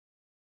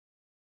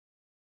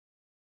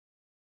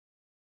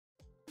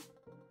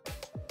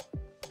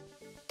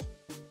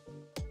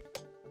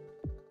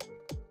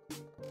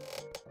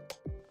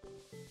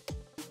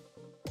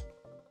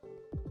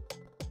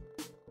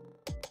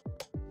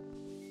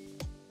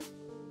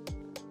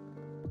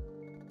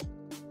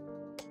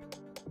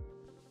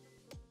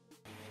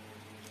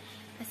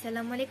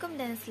Assalamualaikum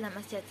dan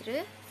selamat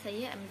sejahtera.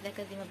 Saya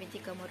AMIEZAH KAZIMAH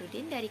binti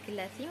KAMARUDIN dari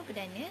kelas 5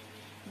 Perdana,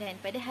 dan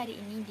pada hari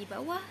ini di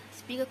bawah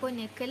speaker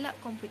corner Kelab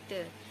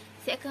Komputer,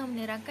 saya akan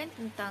menerangkan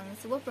tentang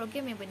sebuah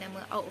program yang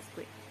bernama Out of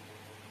Code.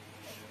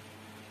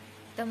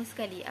 Pertama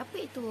sekali,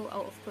 apa itu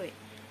Out of Code?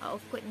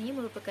 Out of Code ni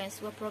merupakan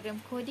sebuah program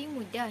coding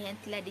mudah yang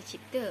telah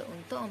dicipta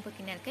untuk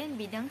memperkenalkan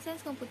bidang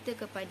sains komputer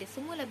kepada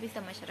semua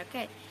lapisan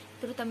masyarakat,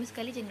 terutama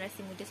sekali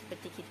generasi muda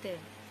seperti kita.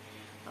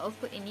 Out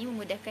of Code ini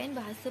memudahkan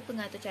bahasa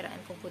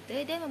pengaturcaraan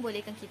komputer dan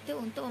membolehkan kita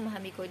untuk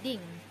memahami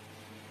coding.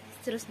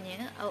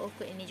 Seterusnya, Out of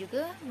Code ini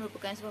juga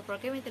merupakan sebuah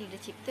program yang telah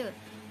dicipta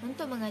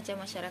untuk mengajar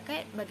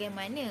masyarakat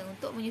bagaimana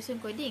untuk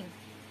menyusun coding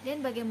dan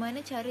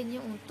bagaimana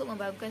caranya untuk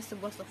membangunkan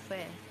sebuah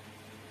software.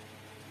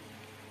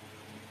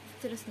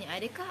 Seterusnya,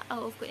 adakah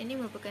Out of Code ini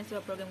merupakan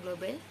sebuah program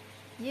global?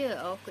 Ya,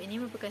 Out of Code ini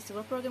merupakan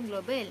sebuah program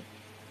global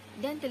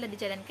dan telah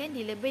dijalankan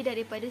di lebih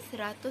daripada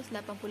 180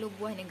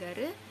 buah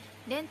negara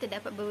dan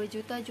terdapat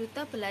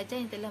berjuta-juta pelajar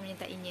yang telah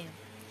menyertainya.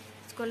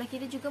 Sekolah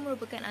kita juga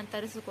merupakan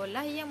antara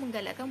sekolah yang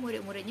menggalakkan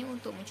murid-muridnya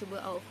untuk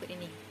mencuba Out of Code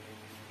ini.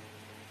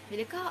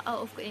 Bilakah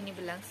Out of Code ini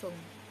berlangsung?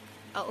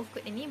 Out of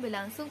Code ini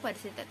berlangsung pada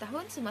setiap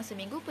tahun semasa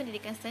minggu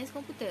pendidikan sains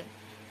komputer,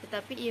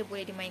 tetapi ia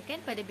boleh dimainkan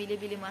pada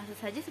bila-bila masa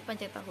sahaja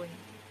sepanjang tahun.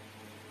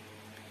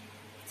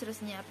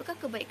 Seterusnya, apakah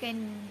kebaikan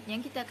yang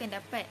kita akan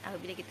dapat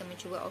apabila kita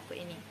mencuba Out of Code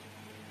ini?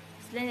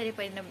 Selain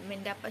daripada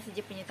mendapat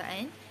saja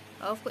penyertaan,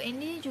 Out of Code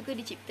ini juga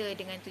dicipta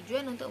dengan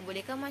tujuan untuk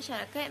membolehkan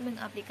masyarakat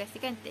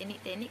mengaplikasikan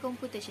teknik-teknik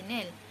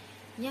komputasional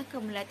yang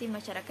akan melatih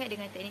masyarakat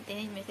dengan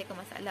teknik-teknik menyelesaikan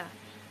masalah.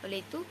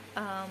 Oleh itu,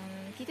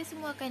 kita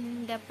semua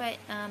akan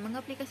dapat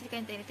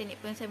mengaplikasikan teknik-teknik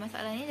penyelesaian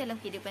masalah ini dalam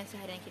kehidupan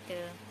seharian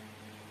kita.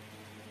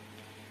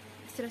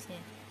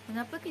 Seterusnya,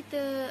 mengapa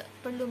kita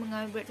perlu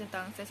mengambil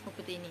tentang sains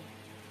komputer ini?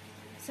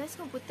 Sains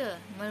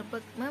komputer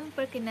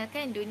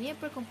memperkenalkan dunia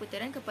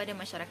perkomputeran kepada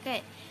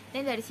masyarakat,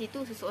 dan dari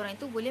situ seseorang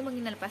itu boleh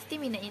mengenal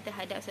pasti minatnya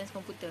terhadap sains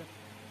komputer.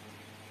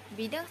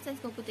 Bidang sains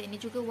komputer ini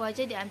juga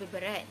wajar diambil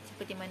berat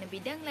seperti mana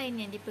bidang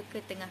lain yang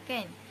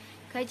diperketengahkan.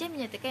 Kajian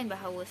menyatakan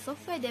bahawa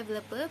software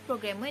developer,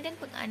 programmer dan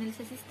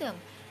penganalisa sistem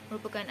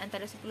merupakan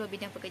antara 10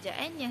 bidang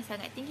pekerjaan yang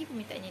sangat tinggi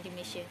permintaannya di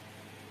Malaysia.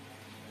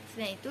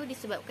 Selain itu,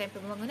 disebabkan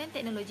pembangunan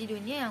teknologi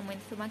dunia yang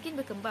semakin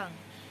berkembang,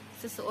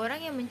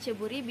 seseorang yang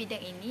menceburi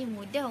bidang ini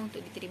mudah untuk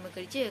diterima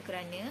kerja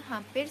kerana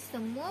hampir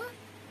semua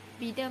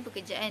bidang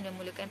pekerjaan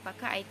memerlukan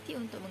pakar IT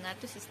untuk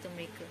mengatur sistem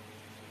mereka.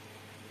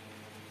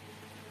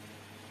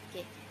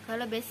 Okey,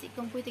 kalau basic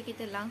komputer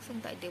kita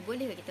langsung tak ada,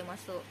 bolehkah kita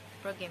masuk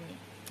program ni?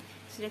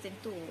 Sudah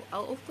tentu.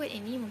 Out of Code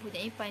ini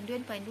mempunyai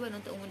panduan-panduan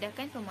untuk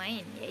memudahkan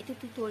pemain, iaitu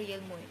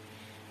tutorial mode.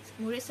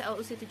 Murid seawal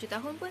usia 7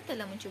 tahun pun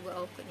telah mencuba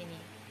Out of Code ini.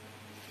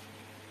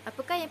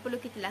 Apakah yang perlu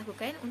kita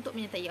lakukan untuk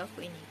menyertai Out of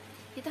Code ini?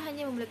 Kita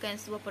hanya memerlukan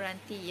sebuah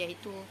peranti,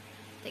 iaitu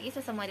tak kisah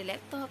sama ada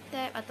laptop,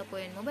 tab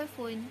ataupun mobile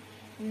phone,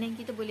 dan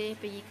kita boleh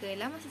pergi ke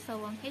laman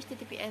sesawang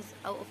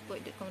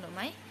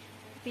https://outofcode.com.my,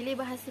 pilih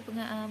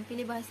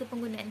bahasa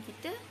penggunaan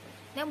kita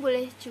dan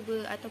boleh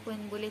cuba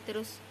ataupun boleh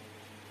terus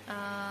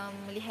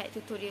melihat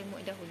tutorial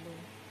mode dahulu.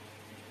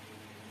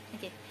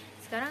 Okey,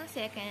 sekarang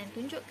saya akan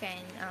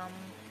tunjukkan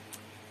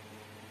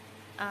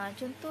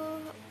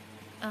contoh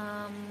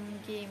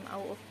game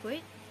Out of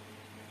Code.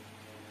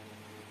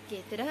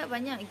 Okay, terdapat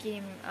banyak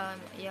game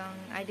yang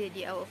ada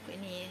di Out of Code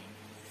ni.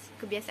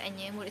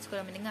 Kebiasaannya murid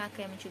sekolah menengah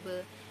akan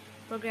mencuba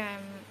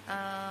program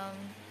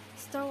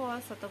Star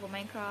Wars ataupun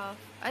Minecraft.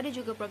 Ada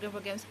juga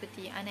program-program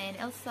seperti Anna and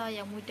Elsa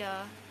yang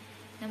mudah.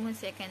 Namun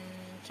saya akan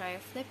try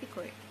Flappy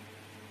Code.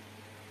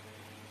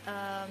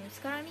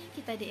 Sekarang ni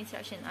kita ada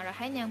instruction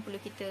arahan yang perlu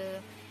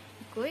kita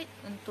ikut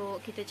untuk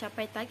kita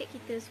capai target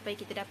kita supaya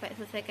kita dapat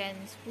selesaikan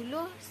 10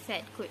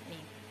 set code ni.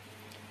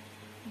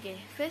 Okay,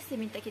 first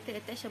dia minta kita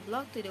attach a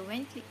block to the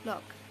when click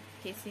block.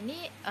 Okay,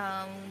 sini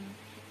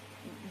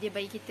dia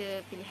bagi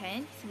kita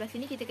pilihan. Sebelah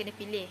sini kita kena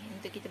pilih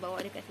untuk kita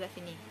bawa dekat sebelah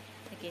sini.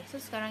 Okay, so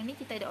sekarang ni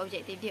kita ada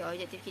objektif dia.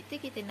 Objektif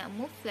kita nak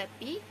move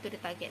Flappy to the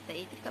target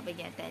tadi dekat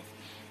bahagian atas.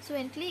 So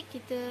when click,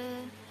 kita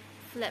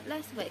flap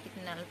lah sebab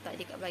kita nak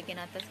letak dekat bahagian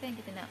atas kan.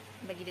 Kita nak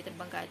bagi dia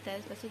terbang ke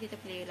atas. Lepas tu kita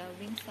pilih lah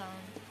wing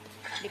sound.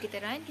 Bila kita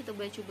run, kita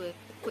boleh cuba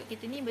kod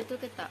kita ni betul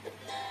ke tak.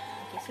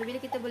 Okay, so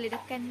bila kita boleh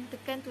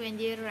tekan tu yang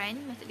dia run,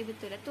 maksud dia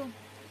betul lah tu.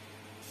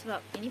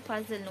 Sebab ini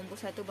puzzle nombor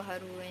 1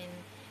 baharu and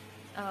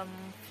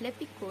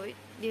Flappy Code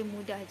dia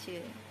mudah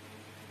je.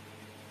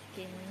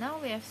 Okay, now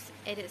we have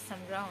added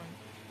some ground.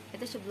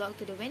 Attach a block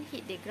to the when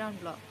hit the ground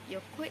block.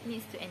 Your code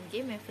needs to end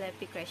game when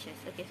Flappy crashes.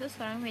 Okay, so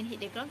sekarang when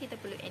hit the ground kita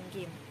perlu end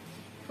game.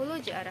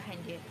 Follow je arahan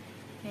dia.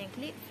 When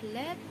click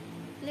flap,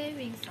 play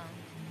wing sound.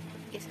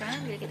 Okay,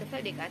 sekarang bila kita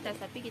flap dia ke atas,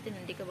 tapi kita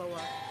nak dia ke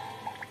bawah.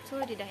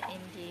 So dia dah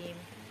end game.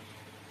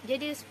 Dia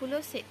ada 10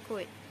 set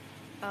code.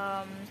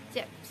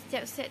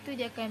 Setiap set tu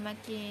dia akan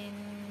makin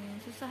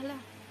susah lah.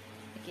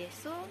 Okay,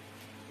 so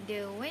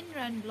the when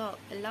run block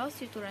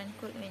allows you to run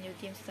code when your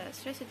game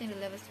starts. Try setting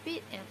the level speed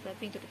and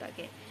flapping to the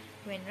target.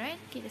 When run,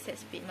 kita set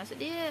speed.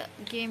 Maksud dia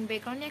game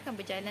background ni akan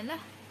berjalan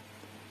lah.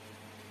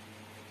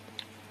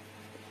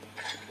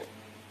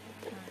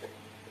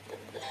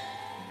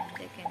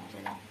 Dia akan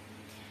berjalan.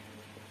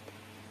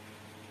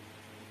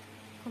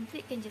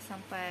 Completekan je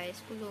sampai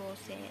 10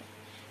 set.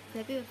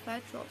 Flappy will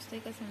fire through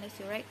obstacles unless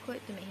you write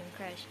code to make him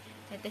crash.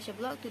 Attach a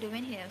block to the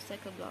when hit an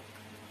obstacle block.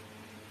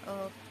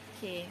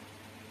 Okay.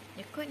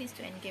 The code needs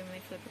to end game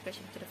with a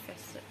progression to the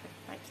first set of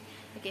pipes.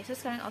 Okay, so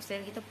sekarang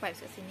obstacle kita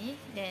pipes kat sini.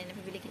 Dan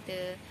apabila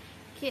kita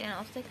hit an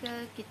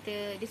obstacle,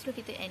 dia suruh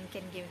kita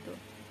endkan game tu.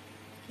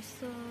 Okay,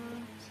 so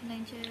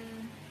senang je.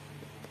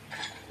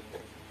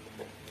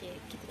 Okay,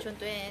 kita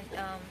contoh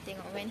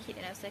tengok when hit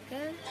an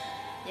obstacle,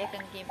 dia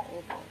akan game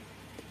over.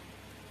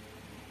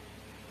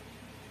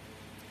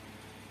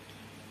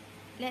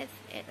 Let's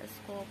add a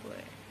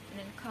scoreboard and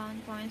then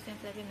count points when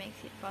Flappy makes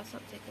it past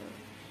obstacle.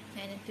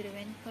 And then to the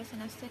when past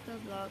an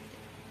obstacle blocked,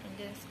 and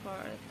then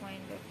score a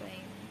point by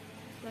playing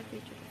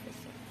Flappy through the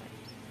first set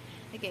pipes.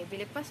 Okay,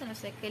 bila pass an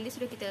obstacle, dia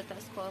sudah kita letak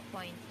score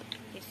point.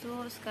 Okay,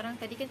 so sekarang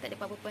tadi kan tak ada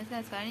apa-apa points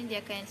kan. Sekarang ni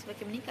dia akan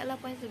semakin meningkatlah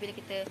points tu bila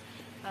kita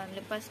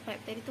lepas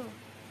pipe tadi tu.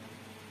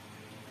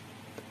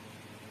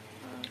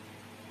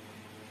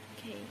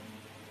 Okay.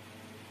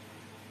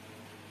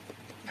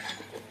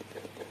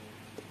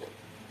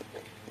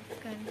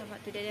 Sekarang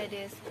nampak tu dia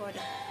ada score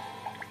dah.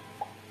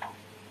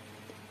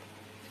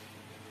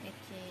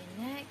 Okay,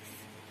 next.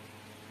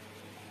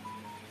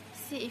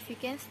 See if you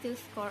can still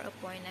score a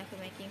point after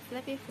making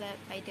Flappy flap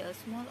either a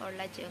small or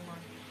larger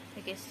amount.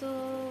 Okay, so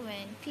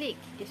when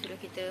click, dia suruh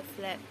kita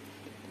flap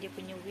dia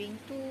punya wing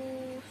tu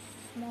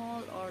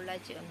small or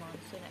larger amount.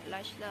 So nak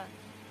large lah.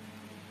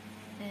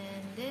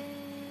 And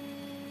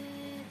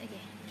then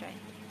okay, try.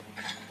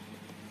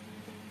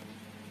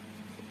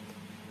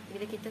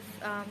 Bila kita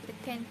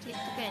tekan click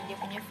tu kan, dia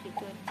punya flip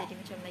tu jadi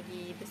macam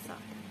lagi besar.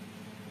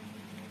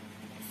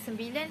 9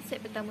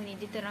 set pertama ni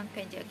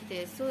diterangkan je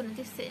kita. So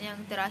nanti set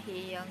yang terakhir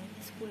yang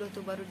 10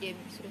 tu baru dia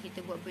suruh kita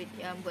buat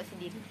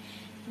sendiri.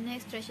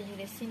 Next, try changing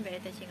the scene by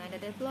attaching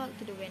another block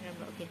to the when run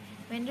block. Okay,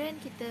 when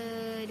run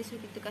dia suruh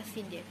kita tukar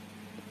scene dia.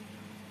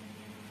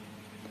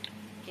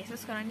 Okay, so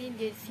sekarang ni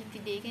dia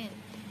city day kan.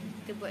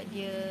 Kita buat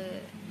dia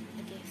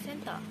okay,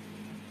 center.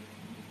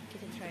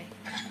 Kita try.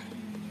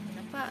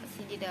 Nampak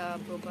scene dia dah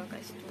berubah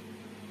kat situ.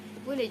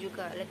 Boleh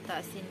juga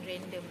letak scene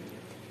random.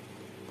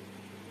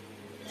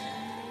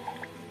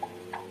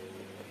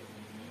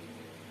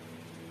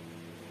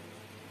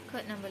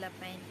 Code number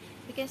 8.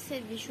 You can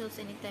set visuals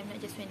anytime, not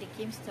just when the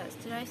game starts.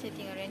 Try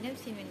setting a random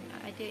scene when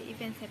other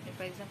events happen.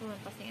 For example, when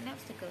passing an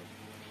obstacle.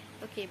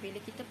 Okay, bila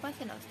kita pass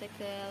an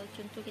obstacle,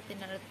 contoh kita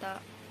nak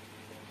letak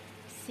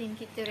scene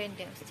kita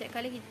random. Setiap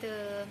kali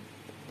kita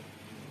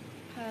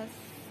pass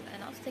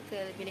an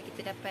obstacle, bila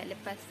kita dapat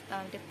lepas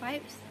the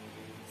pipes,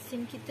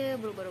 scene kita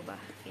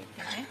berubah-ubah. Okay,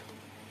 tengok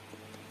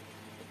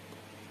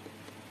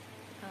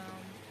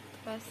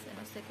pass an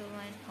obstacle 1.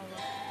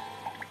 Allah.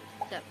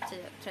 Sekejap,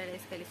 try lagi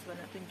sekali sebab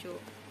nak tunjuk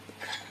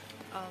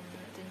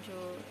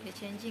the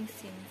changing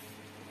scenes.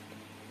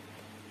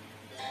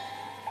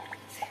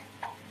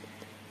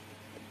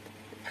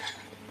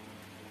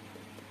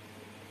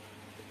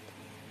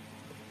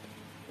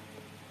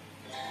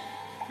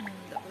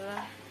 Tak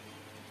apalah,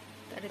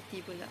 tak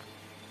reti pula.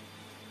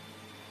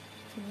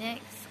 Okay,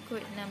 next,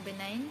 code number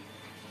 9.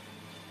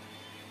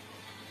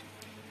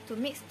 To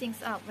mix things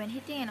up, when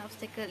hitting an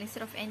obstacle,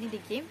 instead of ending the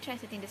game, try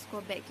setting the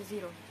score back to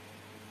 0.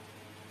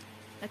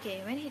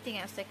 Okay, when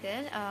hitting an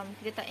obstacle,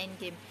 kita tak end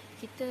game.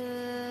 Kita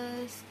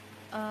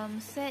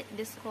set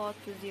the score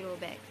to 0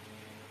 back.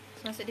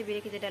 So maksudnya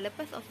bila kita dah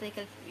lepas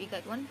obstacle, we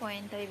got 1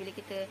 point. Tapi bila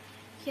kita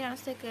hit an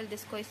obstacle, the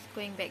score is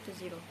going back to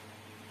 0.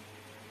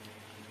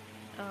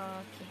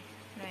 Okay,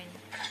 run.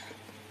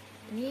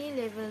 Ni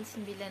level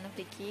 9 of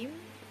the game.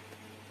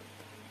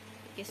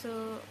 Okay,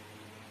 so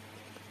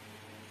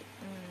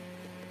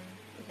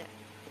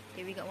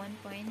okay, we got 1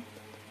 point.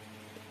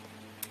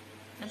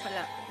 Nampak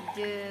tak?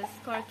 The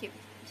score keep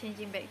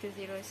changing back to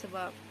 0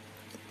 sebab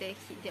kita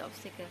hit the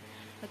obstacle.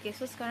 Okay,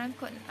 so sekarang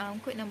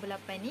code number 8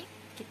 ni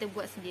kita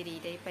buat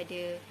sendiri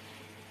daripada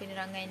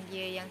penerangan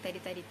dia yang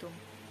tadi-tadi tu.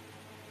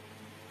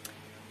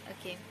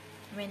 Okay,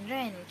 when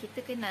run, kita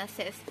kena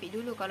set speed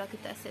dulu. Kalau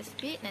kita set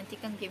speed, nanti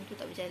kan game tu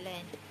tak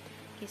berjalan.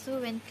 Okay, so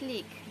when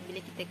click,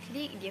 bila kita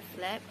click, dia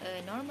flap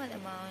a normal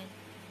amount.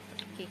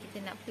 Okay,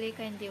 kita nak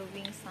playkan dia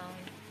wing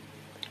sound.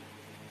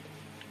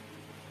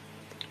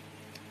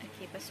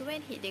 Okay, lepas tu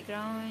when hit the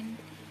ground,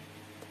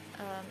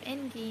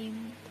 end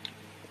game.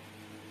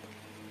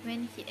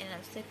 When hit an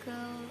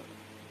obstacle,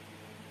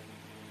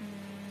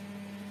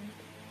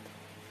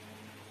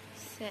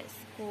 set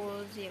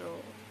score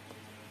 0.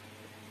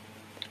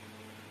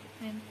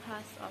 When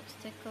pass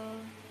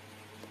obstacle,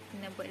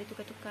 kena buat dia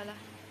tukar-tukar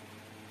lah.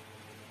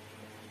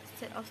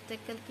 Set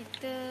obstacle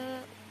kita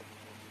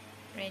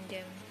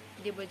random.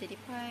 Dia boleh jadi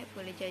pipe,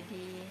 boleh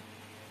jadi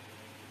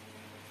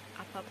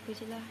apa-apa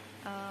je lah.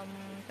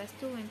 Lepas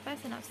tu when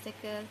pass an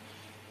obstacle,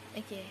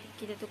 okay,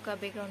 kita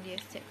tukar background dia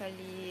setiap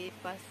kali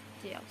pass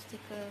the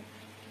obstacle.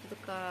 Kita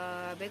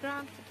tukar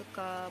background, kita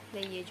tukar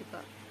player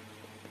juga.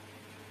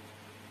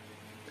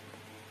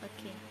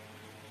 Okay.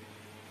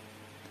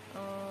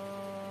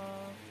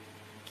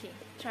 Okay,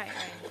 try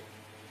run.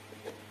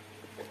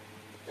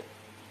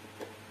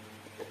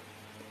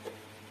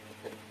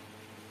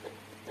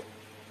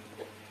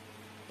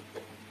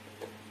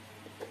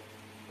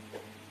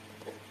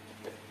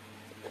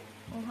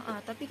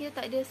 kita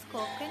tak ada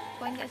skor kan,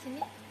 poin kat sini.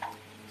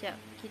 Sekejap,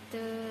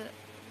 kita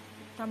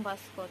tambah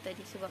skor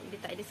tadi sebab dia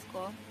tak ada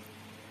skor.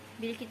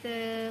 Bila kita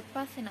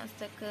pass an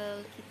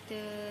obstacle,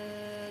 kita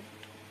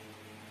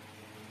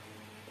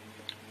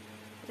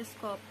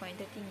skor point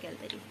tertinggal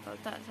tadi.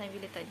 Kalau tak, saya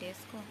bila tak ada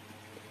skor.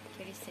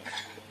 Okay, reset.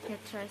 Kita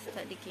try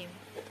start the game.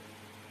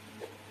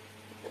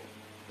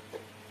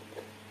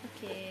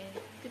 Okay,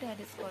 itu dah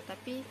ada skor.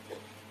 Tapi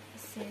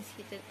since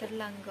kita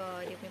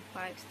terlanggar dia punya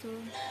pipes tu,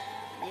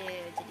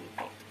 dia jadi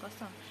back to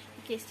kosong.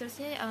 Okay,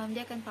 seterusnya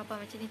dia akan papa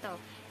macam ni tau.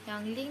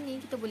 Yang link ni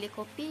kita boleh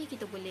copy,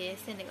 kita boleh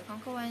send dekat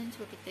kawan-kawan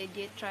supaya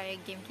dia try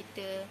game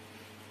kita.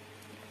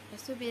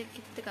 Lepas tu bila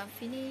kita tekan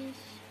finish,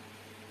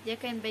 dia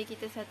akan bagi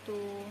kita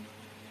satu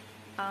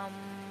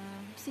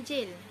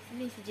sijil.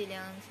 Ini sijil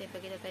yang saya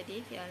bagi tahu tadi,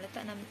 yang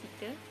letak nama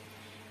kita.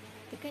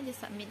 Tekan je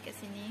submit kat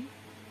sini,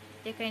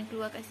 dia akan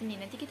keluar kat sini.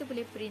 Nanti kita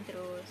boleh print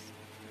terus.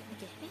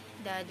 Okay, ni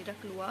dia dah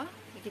keluar,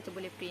 kita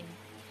boleh print.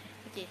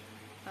 Okay,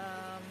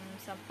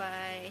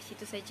 sampai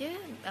situ saja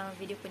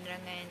video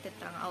penerangan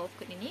tentang out of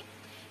code ini.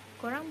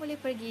 Korang boleh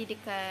pergi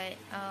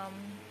dekat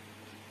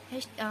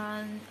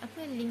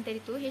link tadi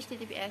tu,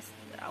 https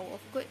out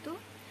of code tu.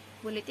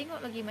 Boleh tengok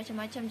lagi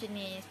macam-macam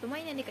jenis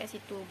permainan dekat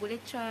situ. Boleh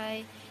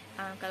try.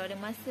 Kalau ada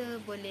masa,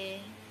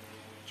 boleh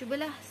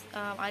cubalah.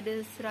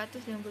 Ada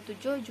 157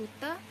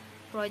 juta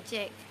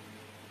projek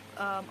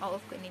out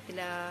of code ni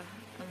telah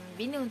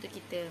bina untuk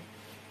kita.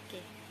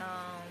 Okay,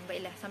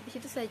 baiklah, sampai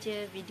situ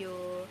saja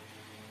video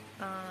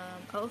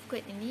out of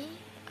code ini.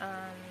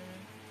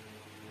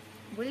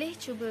 Boleh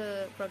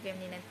cuba program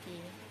ni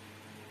nanti.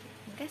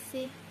 Terima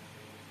kasih.